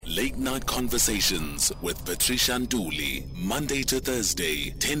Late Night Conversations with Patricia Nduli, Monday to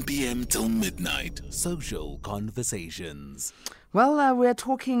Thursday, 10 p.m. till midnight. Social Conversations. Well, we're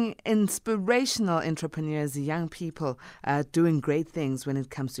talking inspirational entrepreneurs, young people doing great things when it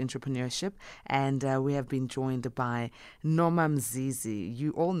comes to entrepreneurship. And we have been joined by Norma Mzizi.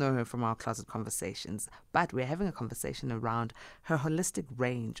 You all know her from our Closet Conversations, but we're having a conversation around her holistic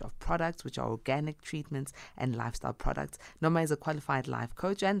range of products, which are organic treatments and lifestyle products. Norma is a qualified life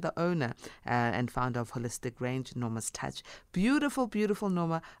coach and the owner and founder of Holistic Range, Norma's Touch. Beautiful, beautiful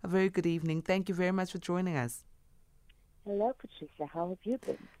Norma. A very good evening. Thank you very much for joining us. Hello, Patricia. How have you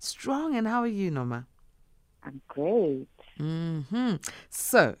been? Strong. And how are you, Norma? I'm great.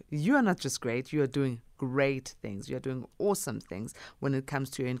 So, you are not just great, you are doing great things. You are doing awesome things when it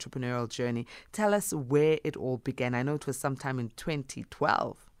comes to your entrepreneurial journey. Tell us where it all began. I know it was sometime in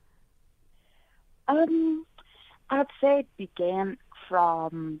 2012. I'd say it began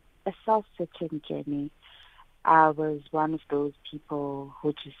from a self-searching journey. I was one of those people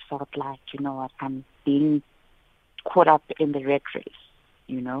who just felt like, you know what, I'm being caught up in the rat race,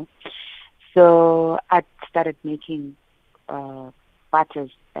 you know. So I started making butters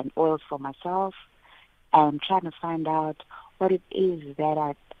and oils for myself and trying to find out what it is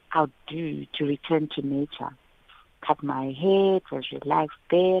that I'll do to return to nature. Cut my hair, it was relaxed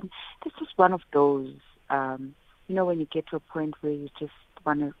then. This was one of those, you know, when you get to a point where you just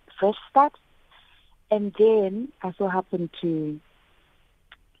want to fresh start. And then I so happened to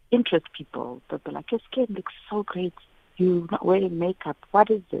interest people. They'll be like, your skin looks so great. You're not wearing makeup. What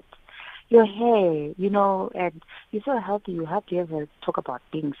is it? Your hair, you know, and you're so healthy. You hardly ever talk about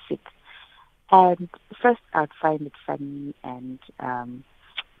being sick. And first I'd find it funny and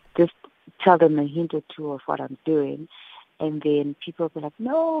just tell them a hint or two of what I'm doing. And then people will be like,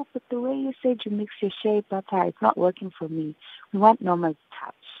 no, but the way you said you mix your shea butter, it's not working for me. We want Norma's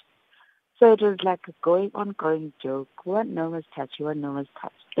touch. So it was like a ongoing joke. We want Norma's touch, you want Norma's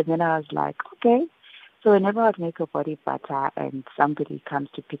touch. And then I was like, okay. So whenever I'd make a body butter and somebody comes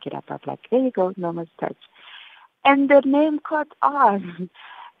to pick it up, I'm like, there you go, Norma's touch. And the name caught on.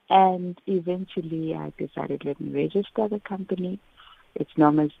 And eventually I decided, let me register the company. It's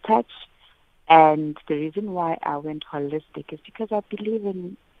Norma's Touch. And the reason why I went holistic is because I believe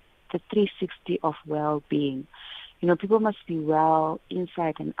in the 360 of well-being. You know, people must be well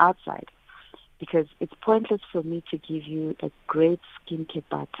inside and outside. Because it's pointless for me to give you a great skincare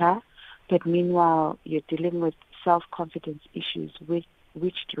butter, but meanwhile you're dealing with self-confidence issues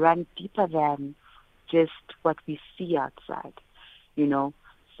which run deeper than just what we see outside, you know.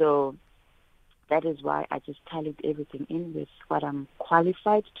 So that is why I just tallied everything in with what I'm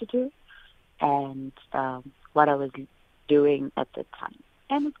qualified to do and what I was doing at the time.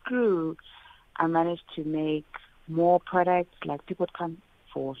 And it grew. I managed to make more products, like people would come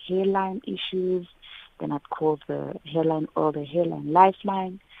for hairline issues. Then I'd call the hairline oil the hairline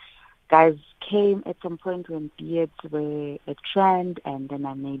lifeline. Guys came at some point when beards were a trend, and then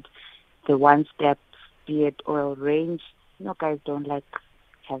I made the one-step beard oil range. You know, guys don't like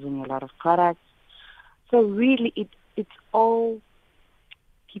having a lot of products. So really, it's all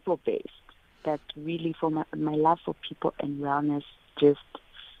people-based. That really, for my love for people and wellness, just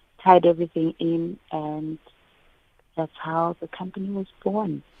tied everything in, and that's how the company was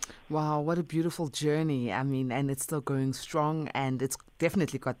born. Wow, what a beautiful journey. I mean, and it's still going strong, and it's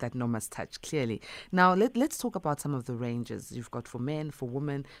definitely got that Norma's touch, clearly. Now, let's talk about some of the ranges. You've got for men, for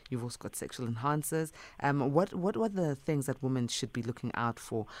women, you've also got sexual enhancers. What are the things that women should be looking out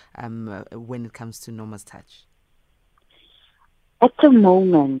for when it comes to Norma's touch? At the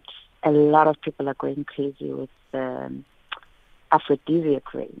moment, a lot of people are going crazy with the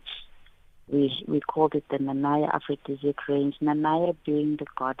Aphrodisiac Range. We called it the Nanaya Aphrodisiac Range, Nanaya being the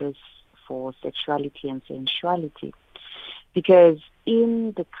goddess for sexuality and sensuality. Because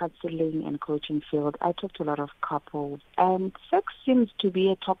in the counseling and coaching field, I talk to a lot of couples, and sex seems to be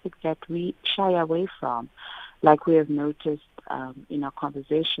a topic that we shy away from. Like we have noticed in our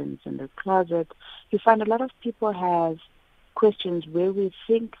conversations in the closet, you find a lot of people have questions where we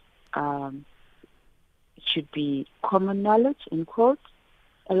think it should be common knowledge, in quotes.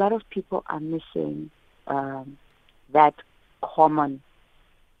 A lot of people are missing that common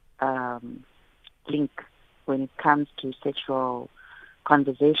link when it comes to sexual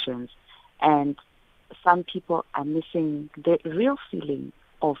conversations. And some people are missing the real feeling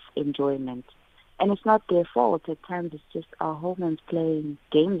of enjoyment. And it's not their fault. At times it's just our hormones playing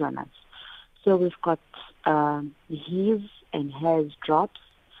games on us. So we've got his and hers drops,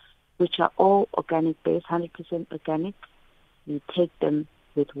 which are all organic based, 100% organic. You take them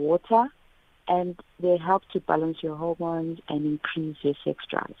with water and they help to balance your hormones and increase your sex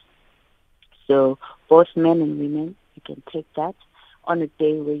drive. So both men and women, you can take that on a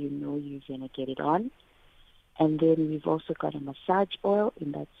day where you know you're going to get it on. And then we've also got a massage oil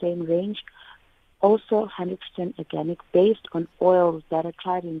in that same range, also 100% organic, based on oils that are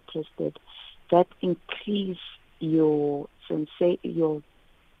tried and tested that increase your sensation,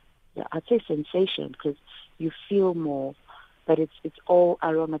 because you feel more, but it's all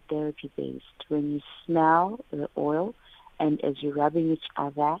aromatherapy based. When you smell the oil and as you're rubbing each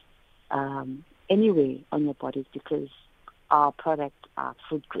other, anyway on your bodies, because our products are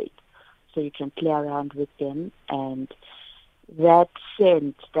food grade, so you can play around with them, and that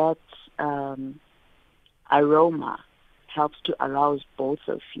scent, that aroma helps to arouse both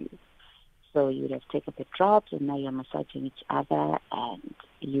of you. So you would have taken the drops and now you're massaging each other and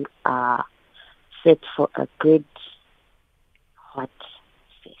you are set for a good hot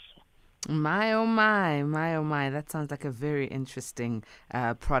session. My oh my, that sounds like a very interesting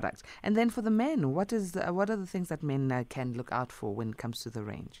product. And then for the men, what are the things that men can look out for when it comes to the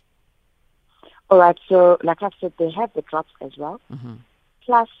range? All right, so like I said, they have the drops as well. Mm-hmm.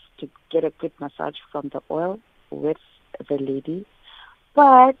 Plus to get a good massage from the oil with the lady.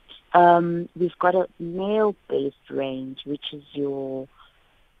 But we've got a male-based range, which is your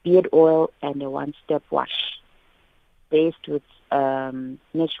beard oil and a one-step wash, based with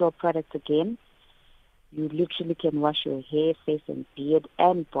natural products again. You literally can wash your hair, face, and beard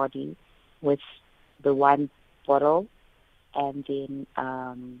and body with the one bottle. And then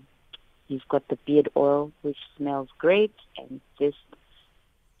you've got the beard oil, which smells great and just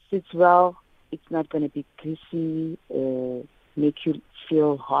sits well. It's not going to be greasy or make you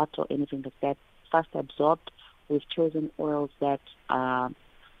feel hot or anything like that. Fast absorbed. We've chosen oils that are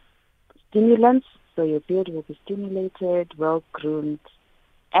stimulants, so your beard will be stimulated, well groomed,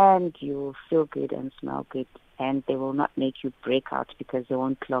 and you will feel good and smell good. And they will not make you break out because they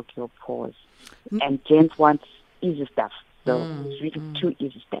won't clog your pores. And gents want easy stuff, so it's really 2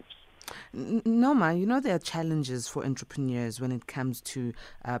 easy steps. Norma, there are challenges for entrepreneurs when it comes to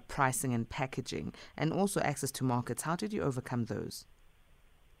pricing and packaging and also access to markets. How did you overcome those?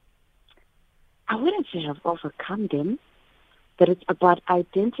 I wouldn't say I've overcome them, but it's about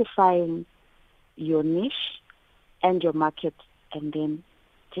identifying your niche and your market and then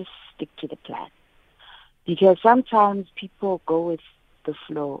just stick to the plan. Because sometimes people go with the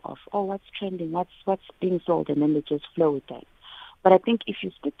flow of, what's trending, what's being sold, and then they just flow with that. But I think if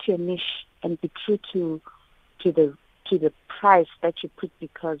you stick to your niche and be true to the price that you put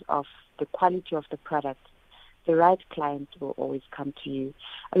because of the quality of the product, the right client will always come to you.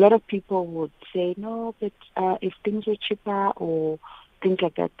 A lot of people would say, no, but if things were cheaper or things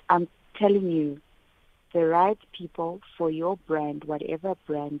like that, I'm telling you, the right people for your brand, whatever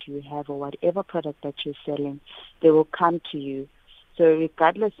brand you have or whatever product that you're selling, they will come to you. So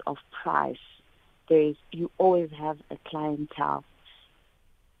regardless of price, you always have a clientele.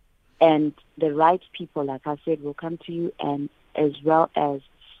 And the right people, like I said, will come to you, and as well as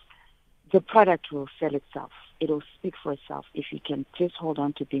the product will sell itself. It'll speak for itself if you can just hold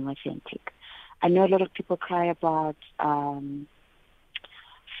on to being authentic. I know a lot of people cry about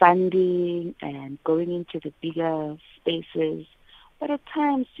funding and going into the bigger spaces, but at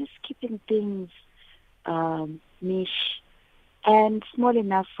times just keeping things niche and small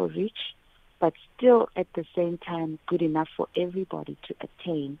enough for reach, but still at the same time good enough for everybody to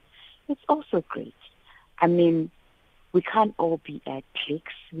attain. It's also great. I mean, we can't all be at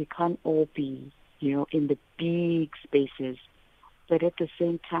clicks. We can't all be, in the big spaces. But at the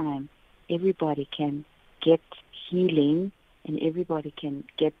same time, everybody can get healing and everybody can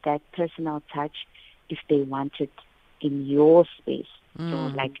get that personal touch if they want it in your space. So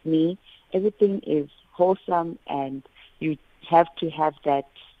like me, everything is wholesome and you have to have that,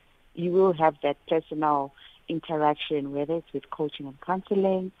 you will have that personal interaction, whether it's with coaching and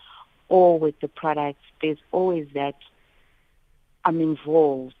counseling or with the products. There's always that I'm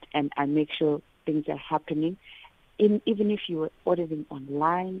involved and I make sure things are happening. Even if you were ordering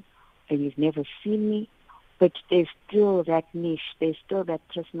online and you've never seen me, but there's still that niche, there's still that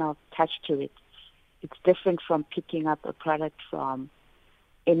personal touch to it. It's different from picking up a product from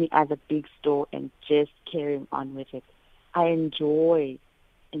any other big store and just carrying on with it. I enjoy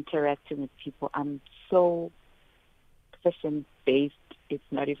interacting with people. I'm so person-based, it's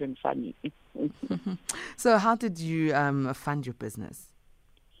not even funny. So how did you fund your business?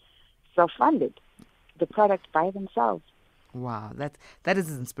 Self-funded. The product by themselves. Wow, that is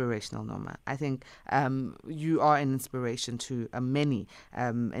inspirational, Norma. I think you are an inspiration to many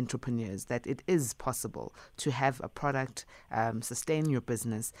entrepreneurs, that it is possible to have a product, sustain your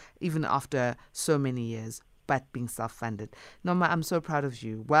business, even after so many years, but being self-funded. Norma, I'm so proud of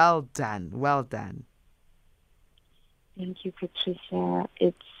you. Well done. Well done. Thank you, Patricia.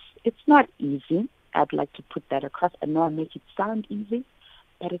 It's not easy. I'd like to put that across. I know I make it sound easy,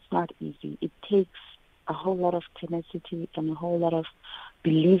 but it's not easy. It takes a whole lot of tenacity and a whole lot of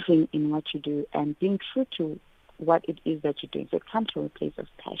believing in what you do and being true to what it is that you're doing. So it comes from a place of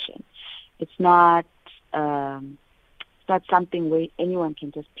passion. It's not something where anyone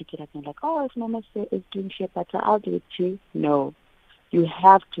can just pick it up and like, oh, if Norma is doing shea butter, I'll do it too. No, you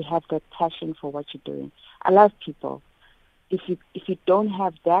have to have that passion for what you're doing. I love people. If you don't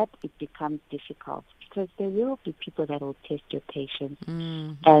have that, it becomes difficult, because there will be people that will test your patience,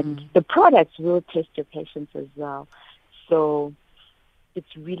 and the products will test your patience as well. So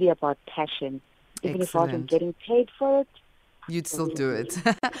it's really about passion. Even if I wasn't getting paid for it, you'd still do it.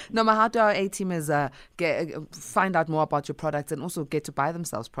 Norma, how do our A-teamers find out more about your products and also get to buy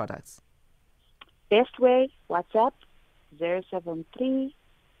themselves products? Best way, WhatsApp, 073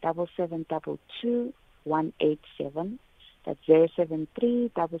 7722 187. That's 073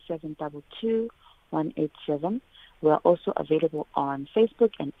 7722 187. We're also available on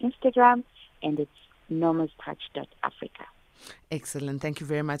Facebook and Instagram, and it's normastouch.africa. Excellent. Thank you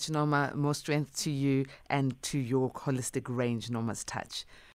very much, Norma. More strength to you and to your holistic range, Norma's Touch.